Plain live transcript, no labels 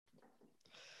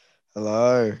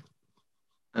Hello.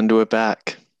 And we're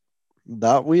back.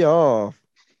 That we are.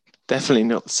 Definitely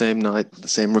not the same night, the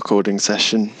same recording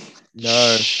session.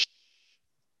 No, Shh.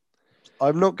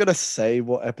 I'm not going to say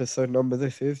what episode number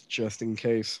this is just in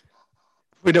case.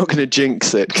 We're not going to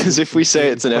jinx it because It's if we say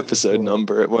completely it's an pointless episode work.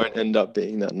 number, it won't end up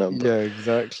being that number. Yeah,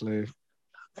 exactly.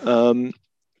 Um,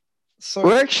 So,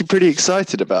 we're actually pretty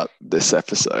excited about this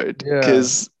episode yeah,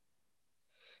 because,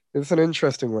 it's an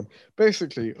interesting one.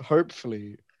 Basically,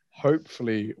 hopefully,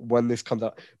 when this comes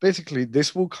out, basically,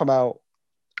 this will come out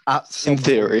at in some point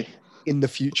theory, in the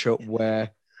future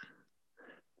where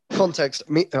context,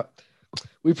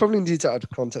 we probably need to add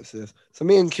context to this. So,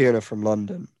 me and Kian are from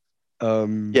London.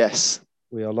 Um, yes,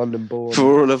 we are London born.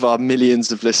 for all of our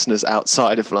millions of listeners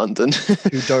outside of London.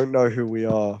 Who don't know who we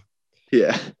are.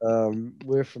 Yeah,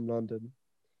 We're from London.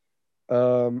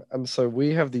 And so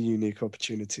we have the unique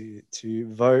opportunity to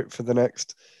vote for the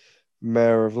next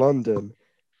mayor of London.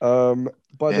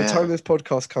 By the time yeah, this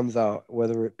podcast comes out,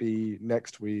 whether it be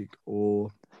next week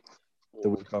or the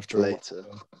or week after or later.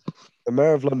 whatever, the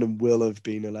mayor of London will have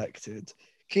been elected.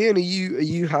 Kian, are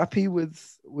you happy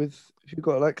with who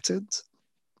got elected?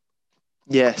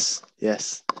 Yes.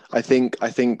 I think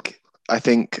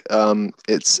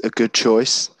it's a good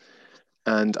choice,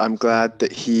 and I'm glad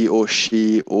that he or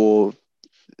she or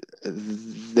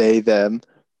they them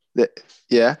that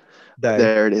yeah, They.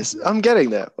 there it is. Yeah. I'm getting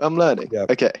there. I'm learning. Yeah.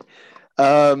 Okay.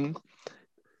 Um,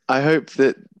 I hope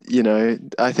that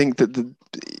I think that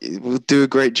we'll do a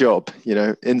great job.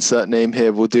 Insert name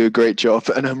here. We'll do a great job,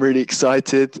 and I'm really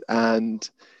excited. And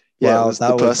yeah, it Wow, was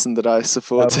the person that I that was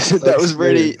supported so that was smooth.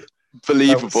 really That was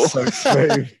believable. so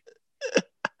smooth.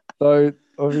 So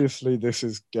obviously this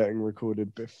is getting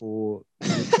recorded before the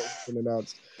results have been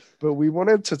announced, but we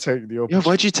wanted to take the Yeah, opportunity.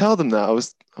 why'd you tell them that? I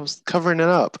was covering it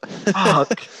up.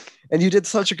 Fuck. And you did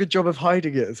such a good job of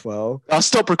hiding it as well. I'll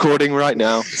stop recording right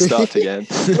now. Start again.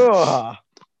 Ah.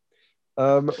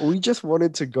 We just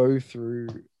wanted to go through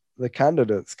the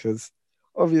candidates because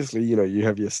obviously, you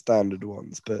have your standard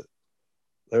ones, but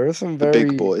there are some The big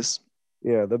very, boys.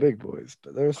 yeah, the big boys,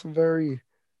 but there are some very,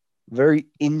 very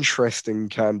interesting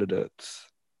candidates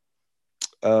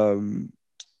um,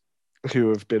 who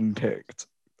have been picked.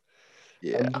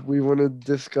 And Yeah. we want to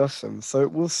discuss them. So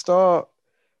we'll start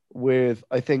with,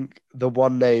 I think, the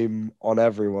one name on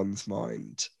everyone's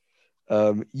mind.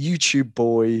 YouTube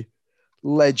boy,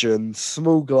 legend,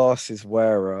 small glasses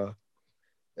wearer,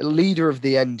 leader of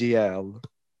the NDL,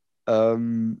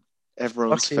 um,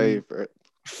 Everyone's fucking, favorite.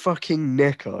 fucking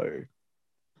Nico.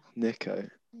 Nico.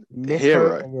 Nico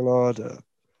Hero. Amelada.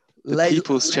 The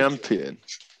people's champion.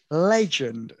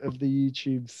 Legend of the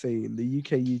YouTube scene, the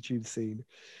UK YouTube scene,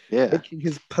 Yeah, making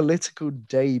his political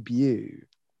debut.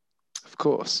 of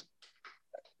course.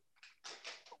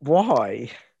 Why?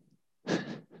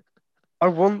 I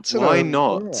want to Why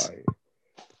know not?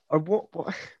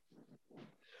 why.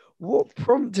 What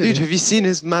prompted Dude, him? have you seen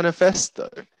his manifesto?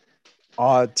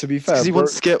 To be It's because fair, he bro.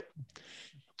 wants to get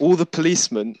all the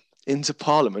policemen into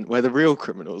Parliament where the real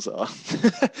criminals are.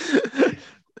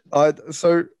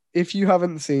 So if you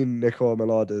haven't seen Nicola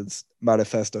Malada's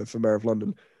manifesto for Mayor of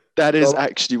London, That is go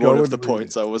actually one go of and the read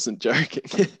points. it. I wasn't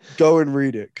joking. Go and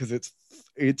read it because it's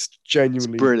It's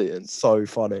genuinely brilliant. so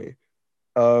funny.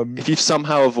 If you've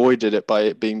somehow avoided it by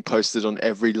it being posted on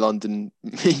every London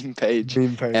meme page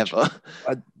Meme page. ever,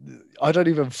 I I don't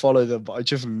even follow them, but I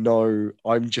just know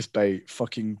I'm just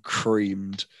fucking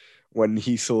creamed when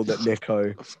he saw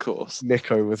that of course.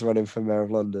 Nico was running for mayor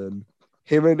of London.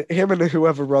 Him and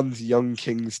whoever runs Young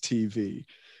Kings TV,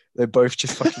 they both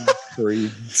just fucking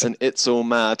creamed. And it's all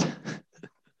mad.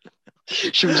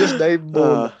 Should we just name more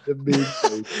Uh, meme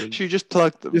pages should we just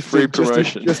plug them? just to Free just to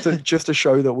promotion. just to just to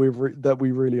show that that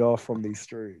we really are from these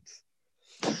streets.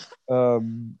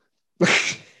 Um,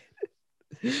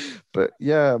 but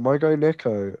yeah, my guy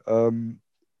Nico.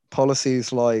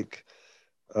 Policies like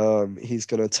he's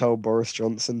gonna tell Boris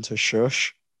Johnson to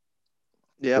shush,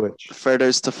 Yep. which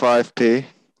Freddo's to 5p.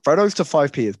 Freddo's to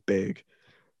 5p is big.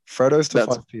 Freddo's to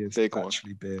That's a 5p is big one.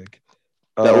 actually big.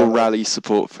 That will Uh, rally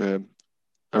support for him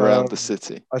around the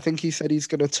city. I think he said he's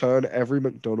going to turn every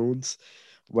McDonald's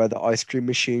where the ice cream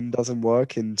machine doesn't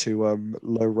work into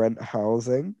low rent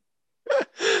housing.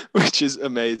 Which is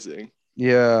amazing.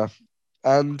 Yeah,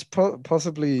 and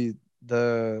possibly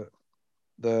the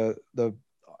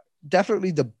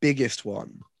definitely the biggest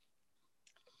one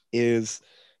is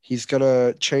he's going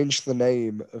to change the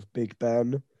name of Big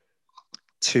Ben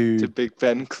To to Big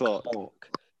Ben Clock. Clock,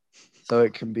 so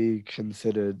it can be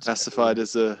considered Classified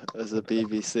as a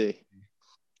BBC.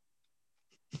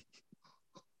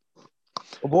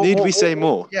 Need we say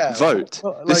more? yeah, Vote.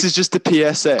 This is just a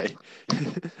PSA.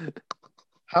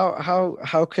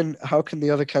 how can the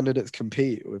other candidates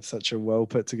compete with such a well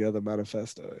put together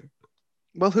manifesto?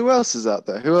 Well, who else is out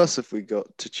there? Who else have we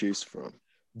got to choose from?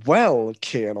 Well,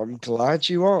 Kian, I'm glad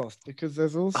you asked because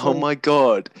Oh my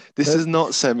God, this there's is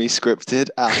not semi-scripted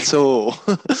at all.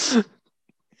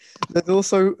 there's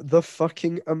also the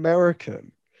fucking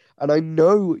American. And I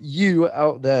know you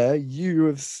out there, you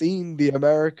have seen the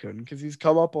American because he's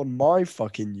come up on my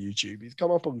fucking YouTube. He's come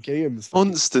up on Kian's fucking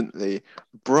Constantly,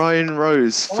 Brian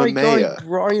Rose for my guy mayor.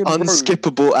 Brian Rose,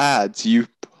 Unskippable ads, you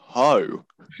ho.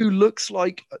 who looks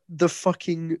like the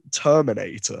fucking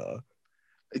Terminator.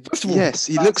 First of all, Yes, that's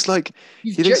he's he looks like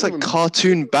genuinely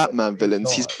cartoon like a Batman big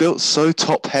villains. He's guy. built so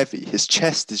top heavy. His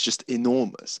chest is just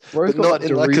enormous, Bro's but got not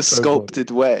that in like a Dorito body.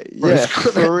 sculpted way. Bro's Yeah, got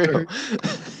for that real.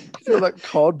 he's got that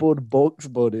cardboard box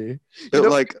body. You Built know,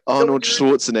 like you know when Arnold you're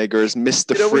Schwarzenegger as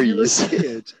Mr. when you're a Freeze.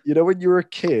 kid, when you're a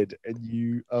kid and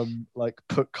you like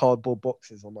put cardboard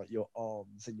boxes on like your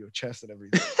arms and your chest and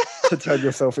everything to turn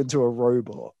yourself into a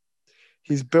robot.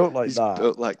 He's built like He's that.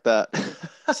 built like that.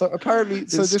 So apparently,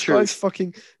 It's true.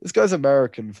 this guy's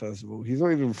American, first of all. He's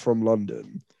not even from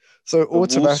London. So A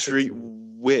Wall Street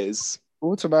whiz.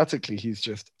 automatically he's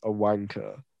just a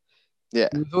wanker. Yeah,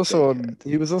 big head.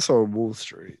 He was also on Wall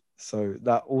Street. So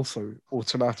that also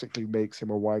automatically makes him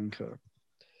a wanker. And a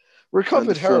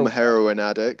Recovered former heroin, heroin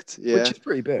addict. which Yeah. is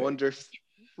pretty big, Wonder if,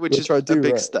 which which is I a do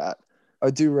big rate. stat.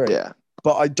 I do rate. Yeah.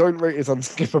 But I don't rate his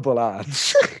unskippable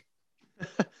ads.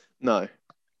 No.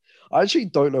 I actually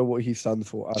don't know what he stands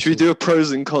for at Should we all. do a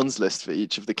pros and cons list for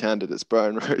each of the candidates?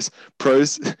 Brian Rose.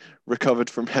 Pros, recovered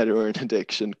from heroin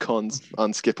addiction. Cons,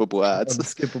 unskippable ads.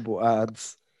 Unskippable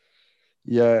ads.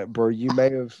 Yeah, bro, you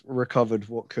may have recovered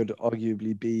what could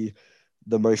arguably be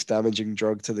the most damaging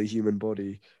drug to the human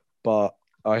body, but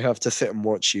I have to sit and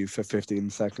watch you for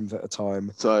 15 seconds at a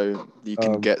time. So you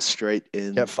can Um, get straight get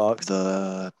in fucked.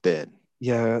 the bin.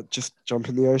 Yeah, just jump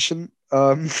in the ocean.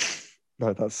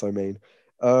 No, that's so mean.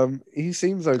 He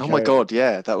seems Oh my okay. God,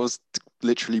 yeah, that was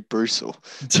literally brutal.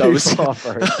 That Too was. far,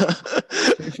 bro.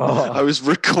 Too I far. was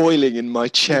recoiling in my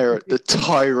chair at the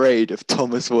tirade of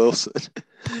Thomas Wilson,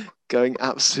 going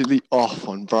absolutely off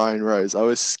on Brian Rose. I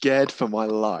was scared for my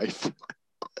life.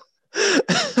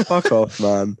 Fuck off,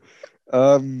 man.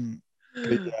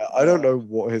 But yeah, I don't Uh, know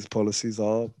what his policies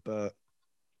are, but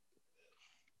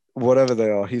whatever they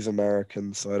are, he's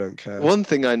American, so I don't care. One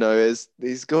thing I know is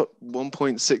he's got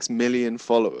 1.6 million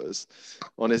followers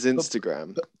on his But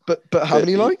Instagram. but how But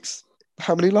many he likes?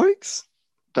 How many likes?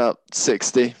 about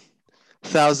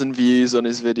 60,000 views on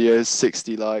his videos,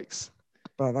 60 likes.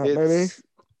 About that many? It's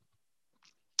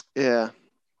yeah.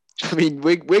 I mean,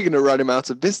 we're gonna run him out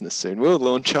of business soon. We'll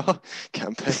launch our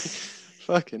campaign.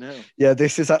 Fucking hell. Yeah,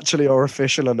 this is actually our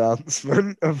official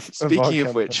announcement of our Speaking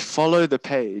of which, campaign. follow the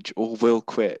page or we'll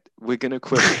quit. We're gonna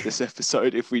quit this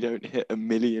episode if we don't hit 1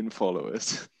 million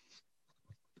followers.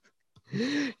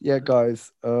 Yeah,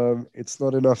 guys, it's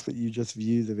not enough that you just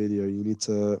view the video. You need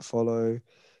to follow,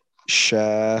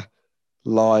 share,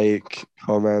 like,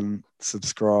 comment,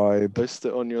 subscribe, Post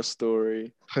it on your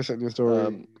story. post it in your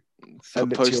story, Put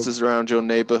send it to your posters around your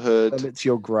neighborhood. send it to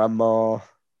your grandma.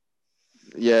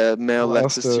 Yeah, mail What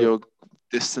else letters to to your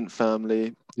distant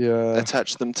family. yeah,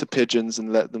 Attach them to pigeons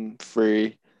and let them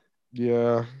free.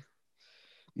 yeah.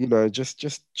 Just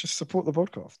support the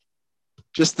podcast.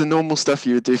 Just the normal stuff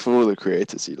you would do for all the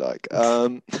creators you like.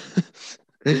 um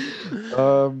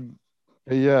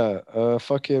yeah,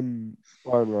 fucking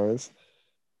Brian Rose.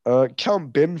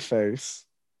 Count Binface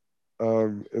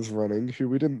is running, who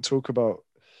we didn't talk about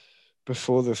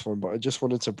before this one, but I just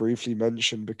wanted to briefly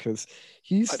mention because I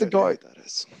he's the don't know who guy that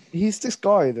is. he's this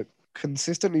guy that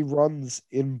consistently runs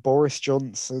in Boris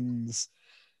Johnson's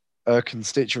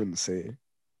constituency.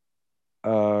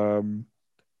 Um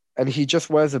and he just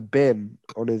wears a bin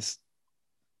on his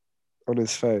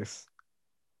face.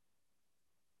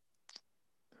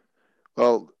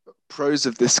 Well, pros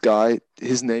of this guy,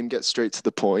 his name gets straight to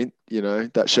the point.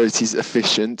 That shows he's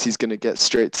efficient. He's going to get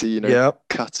straight to, Yep.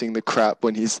 cutting the crap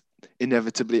when he's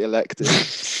inevitably elected.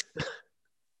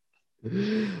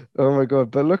 Oh my god!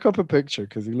 But look up a picture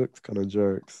because he looks kind of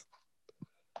jokes.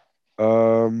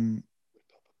 Um,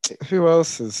 who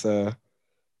else is there?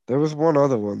 There was one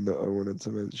other one that I wanted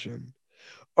to mention.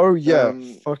 Oh yeah, Um,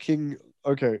 fucking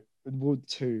okay. Well,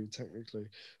 two technically.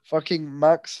 Fucking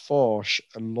Max Fosh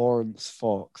and Lawrence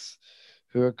Fox,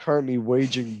 who are currently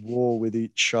waging war with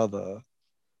each other.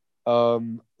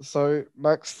 So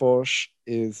Max Fosh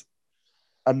is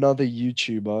another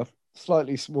YouTuber,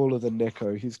 slightly smaller than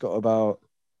Nico. He's got about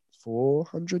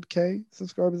 400k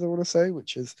subscribers, I want to say,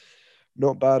 which is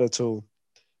not bad at all.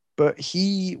 But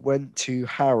he went to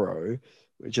Harrow,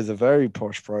 which is a very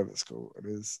posh private school, and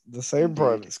is the same Indeed.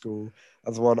 private school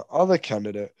as one other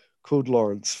candidate called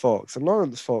Lawrence Fox. And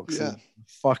Lawrence Fox is Yeah. a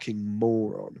fucking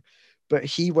moron. But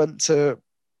he went to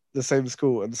the same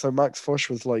school, and so Max Fosh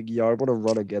was like, "Yeah, I want to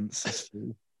run against this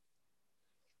fool,"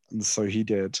 and so he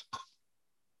did.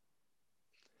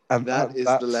 That And is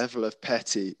the that's level of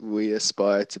petty we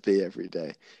aspire to be every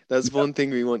day. That's yeah, one thing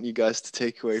we want you guys to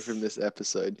take away from this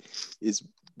episode is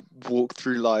walk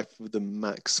through life with a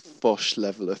Max Fosh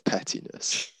level of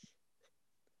pettiness.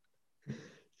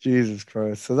 Jesus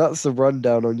Christ. So that's the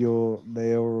rundown on your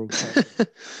mayoral campaign.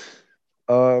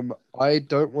 I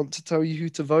don't want to tell you who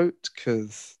to vote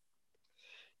because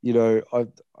you know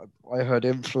I heard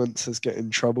influencers get in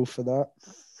trouble for that.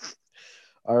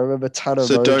 I remember Tana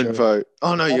So don't Mojo. vote.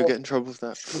 Oh no, you'll Tana, get in trouble with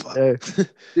that. Fuck. yeah.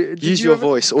 Did Use you your ever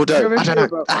voice or did you don't. ever I don't hear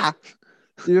know. about Ah.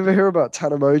 did you ever hear about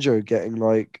Tana Mojo getting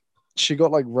like she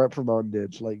got like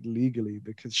reprimanded like legally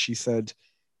because she said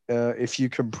if you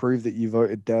can prove that you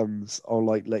voted Dems, I'll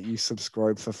like let you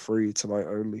subscribe for free to my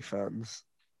OnlyFans.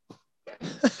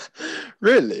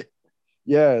 Really?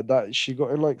 Yeah, that she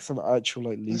got in like some actual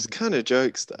like That's legal kind of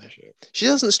jokes though. shit. She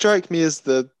doesn't strike me as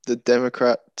the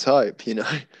Democrat type, you know.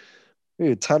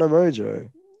 Ooh, Tana Mojo.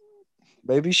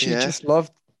 Maybe she Yeah. just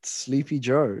loved Sleepy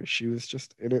Joe. She was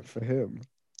just in it for him.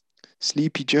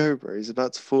 Sleepy Joe, bro. He's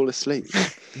about to fall asleep.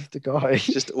 He's the guy.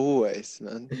 Just always,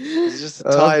 man. He's just a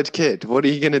um, tired kid. What are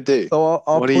you gonna do? so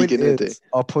our What are you point gonna do? is,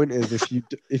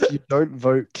 if you don't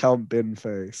vote Count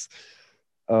Binface,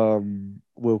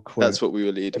 we'll quit. That's what we were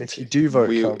And leading if you to. do vote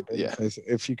We Count yeah. Binface,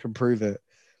 if you can prove it,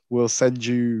 we'll send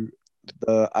you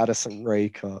the Addison Rae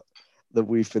cut that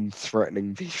we've been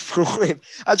threatening people with.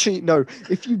 Actually, no.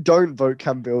 If you don't vote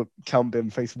Count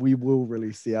Binface, we will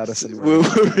release the Addison Rae.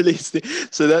 We'll release the.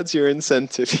 So that's your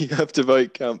incentive. You have to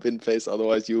vote Count Binface,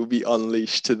 otherwise you will be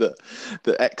unleashed to the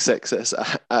XXS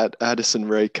Addison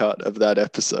Rae cut of that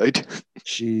episode.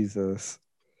 Jesus.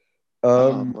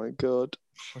 Oh Um, my god.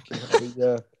 fucking hell, but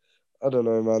yeah. I don't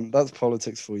know, man. That's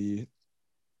politics for you.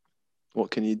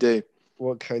 What can you do?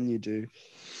 What can you do?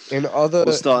 In We'll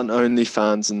other, start an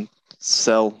OnlyFans and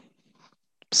sell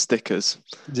stickers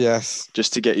yes,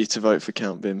 just to get you to vote for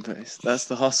Count Binface. That's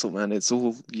the hustle, man. It's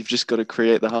all you've just got to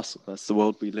create the hustle. That's the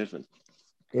world we live in.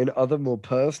 in other more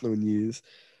personal news,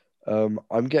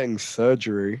 I'm getting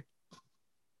surgery.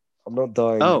 I'm not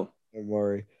dying, Oh, don't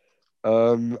worry.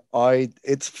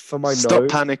 It's for my stop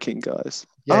nose. panicking, guys.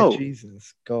 Yeah, Oh,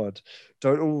 Jesus, God,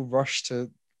 don't all rush to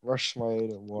my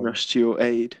aid at once. rush to your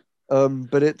aid.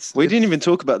 But it's We didn't it's even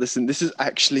talk about this, and this is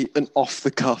actually an off the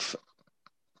cuff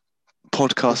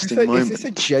podcasting is this a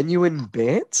moment. genuine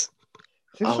bit?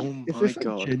 Oh Is my this a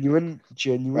god. Right,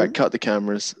 genuine? cut the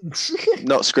cameras.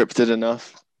 Not scripted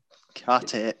enough.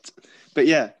 Cut it. But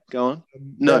yeah, go on. Yeah,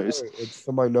 no, Nose. it's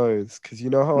for my nose because you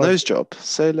know how I've Nose job.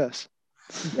 Say less.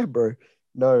 yeah, bro.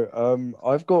 No,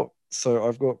 I've got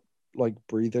like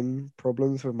breathing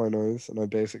problems with my nose, and I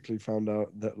basically found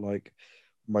out that like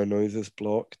my nose is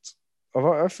blocked.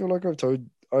 I feel like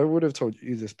I would have told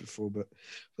you this before, but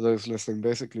for those listening,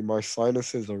 basically my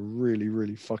sinuses are really,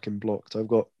 really fucking blocked. I've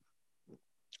got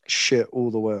shit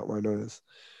all the way up my nose.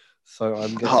 So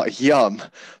I'm Oh, getting yum.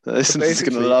 The so listeners are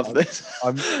going to basically love this.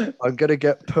 I'm I'm gonna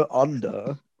get put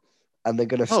under and they're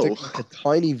gonna Oh, stick like a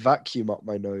tiny vacuum up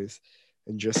my nose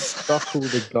and just suck all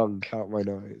the gunk out my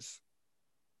nose.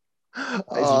 That is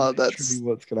oh, literally that's.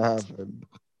 what's gonna happen.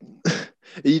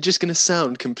 Are you just going to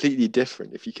sound completely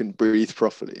different if you can breathe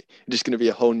properly? You're just going to be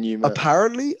a whole new man.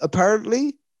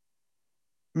 Apparently,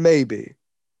 maybe.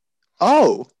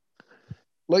 Oh,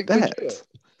 Like legit. bet.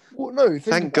 Well, no, think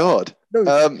Thank about it. God.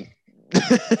 No, Um,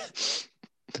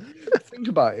 think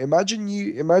about it.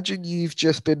 Imagine you've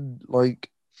just been like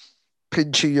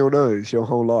pinching your nose your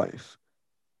whole life.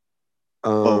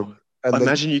 oh, And then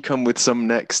imagine you come with some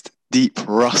next deep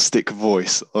rustic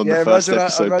voice on the yeah, first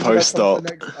episode imagine I post come to the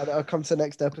op. next I come to the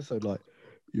next episode like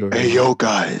Hey, yo, yo,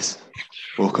 guys.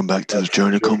 Welcome back to the back to the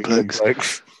Jonah Jonah Complex.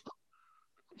 complex.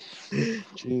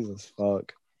 Jesus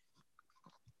fuck.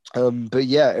 But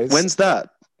yeah, it's When's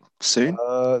that? Soon?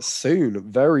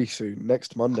 soon, very soon,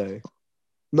 next Monday.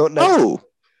 Not next. Oh,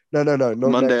 No, not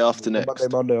Monday next. after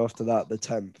next. Monday after that, the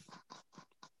 10th.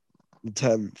 The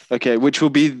 10th. Okay, which will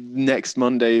be next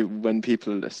Monday when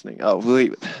people are listening. Oh,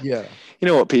 you Yeah.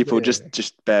 know what, people, Yeah.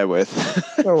 just bear with.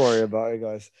 Don't worry about it,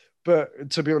 guys. But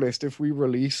to be honest, if we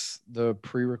release the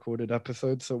pre-recorded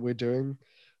episodes that we're doing,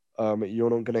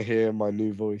 you're not gonna hear my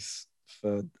new voice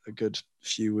for a good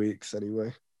few weeks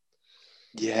anyway.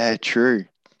 Yeah, true.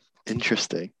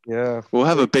 Interesting. Yeah. We'll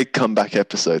have a big comeback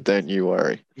episode, don't you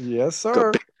worry. Yes, Got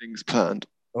sir. big things planned.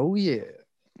 Oh yeah.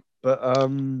 But yeah,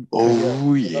 Oh,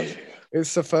 so yeah.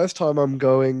 It's the first time I'm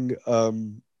going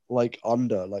like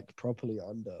under, like properly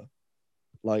under.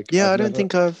 Like Yeah, I don't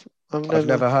think I've I've never.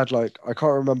 never had like I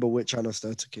can't remember which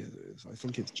anesthetic it is. I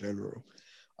think it's general.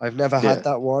 I've never had Yeah,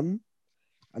 that one,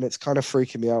 and it's kind of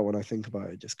freaking me out when I think about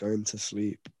it, just going to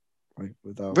sleep like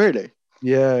without. really.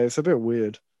 Yeah, it's a bit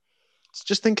weird.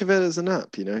 Just think of it as a nap,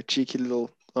 cheeky little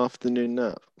afternoon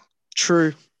nap.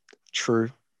 True,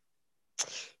 true.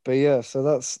 But yeah, so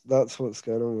that's what's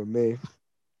going on with me.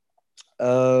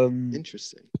 Um,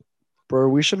 Interesting. bro,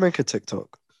 we should make a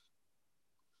TikTok.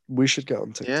 We should get on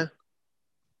Yeah, TikTok.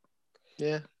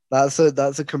 yeah, That's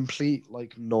a complete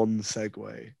like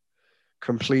non-segue.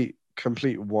 Complete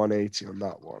 180 on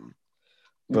that one.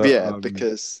 But yeah.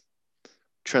 Because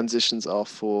transitions are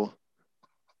for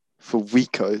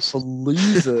weakos, for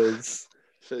losers.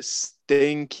 for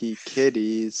stinky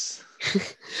kiddies.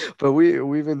 But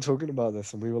we've been talking about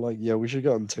this and we were like, yeah, we should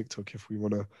get on TikTok if we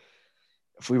wanna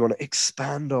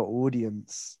expand our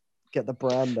audience, get the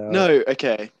brand out. No,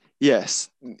 okay, yes,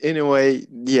 in a way,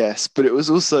 yes, but it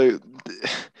was also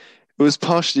it was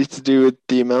partially to do with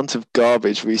the amount of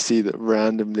garbage we see that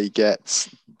randomly gets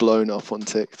blown up on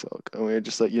TikTok, and we were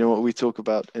just like, you know what, we talk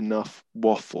about enough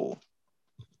waffle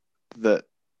that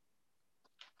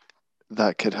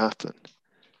that could happen.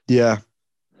 Yeah.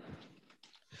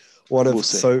 One We'll of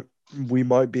see. so we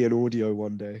might be an audio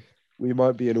one day. We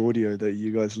might be an audio that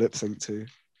you guys lip sync to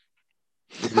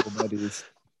with your buddies.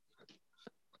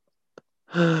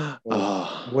 Oh,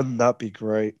 Oh. wouldn't that be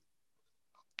great?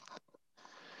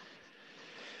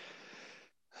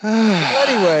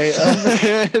 Anyway,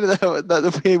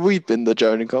 We've been the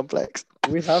Jonah complex.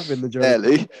 we have been the Jonah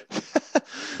Barely.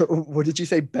 What did you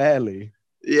say? Barely.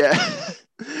 Yeah.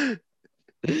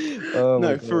 Oh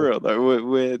my No, for god. real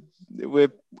though.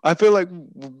 We're I feel like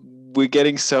we're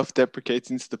getting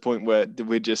self-deprecating to the point where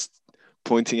we're just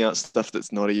pointing out stuff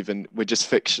that's not even, we're just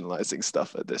fictionalizing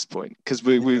stuff at this point, because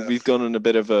Yeah. we've gone on a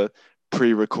bit of a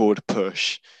pre-record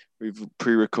push. We've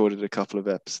pre-recorded a couple of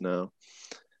eps now.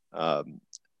 Um,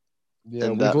 Yeah,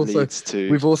 and we've that also leads to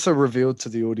we've also revealed to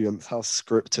the audience how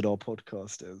scripted our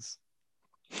podcast is.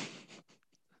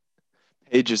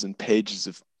 pages and pages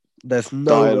of There's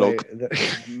no way dialogue,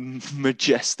 that,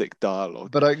 majestic dialogue,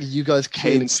 but you guys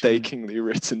clearly couldn't, painstakingly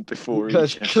written you before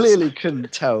guys each episode. clearly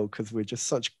couldn't tell because we're just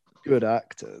such good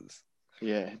actors.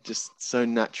 Yeah, just so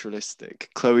naturalistic.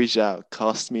 Chloe Zhao,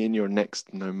 cast me in your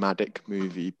next nomadic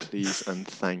movie, please and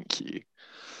thank you.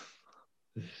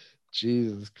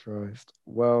 Jesus Christ.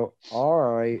 Well,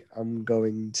 I am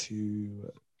going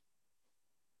to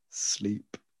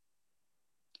sleep.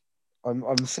 I'm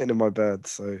sitting in my bed,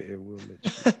 so it will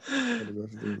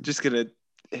literally Just gonna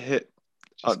hit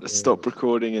just stop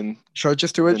recording and then should I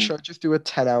just do a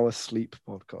 10-hour sleep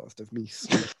podcast of me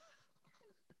sleep?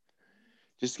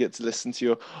 just get to listen to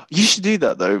your. You should do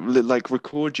that though. Like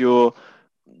record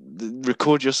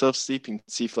yourself sleeping.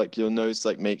 See if like your nose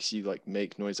like makes you like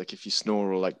make noise, like if you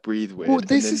snore or like breathe Well, weird, and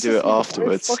this then is the do it thing.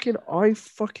 afterwards. I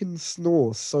fucking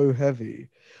snore so heavy.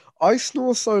 I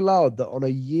snore so loud that on a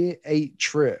year 8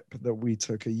 trip that we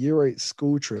took, a year 8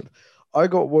 school trip, I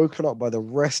got woken up by the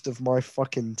rest of my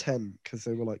fucking tent because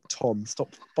they were like, Tom,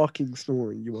 stop fucking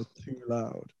snoring. You are too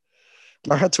loud.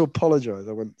 And I had to apologize.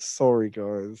 I went, sorry,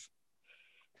 guys.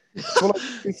 There were like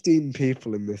 15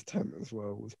 people in this tent as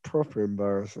well. It was proper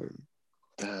embarrassing.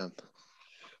 Damn,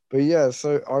 But yeah,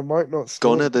 so I might not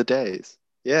gone snore are the days.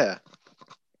 Yeah,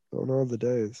 on other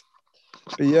days.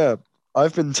 But yeah,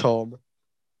 I've been Tom.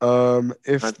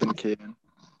 If I've been Kean.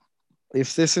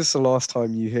 this is the last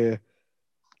time you hear,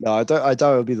 no, I doubt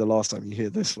it'll be the last time you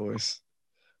hear this voice.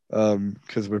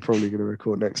 Because we're probably going to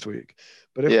record next week.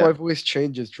 But if my Yeah, voice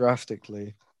changes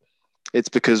drastically, it's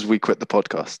because we quit the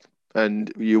podcast,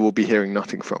 and you will be hearing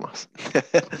nothing from us.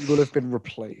 you will have been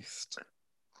replaced.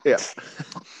 Yeah.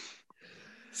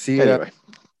 See ya Anyway,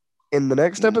 in the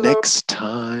next episode. next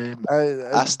time, Uh,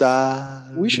 uh,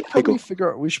 hasta we should probably luego.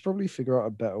 figure out. We should probably figure out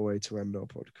a better way to end our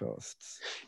podcasts.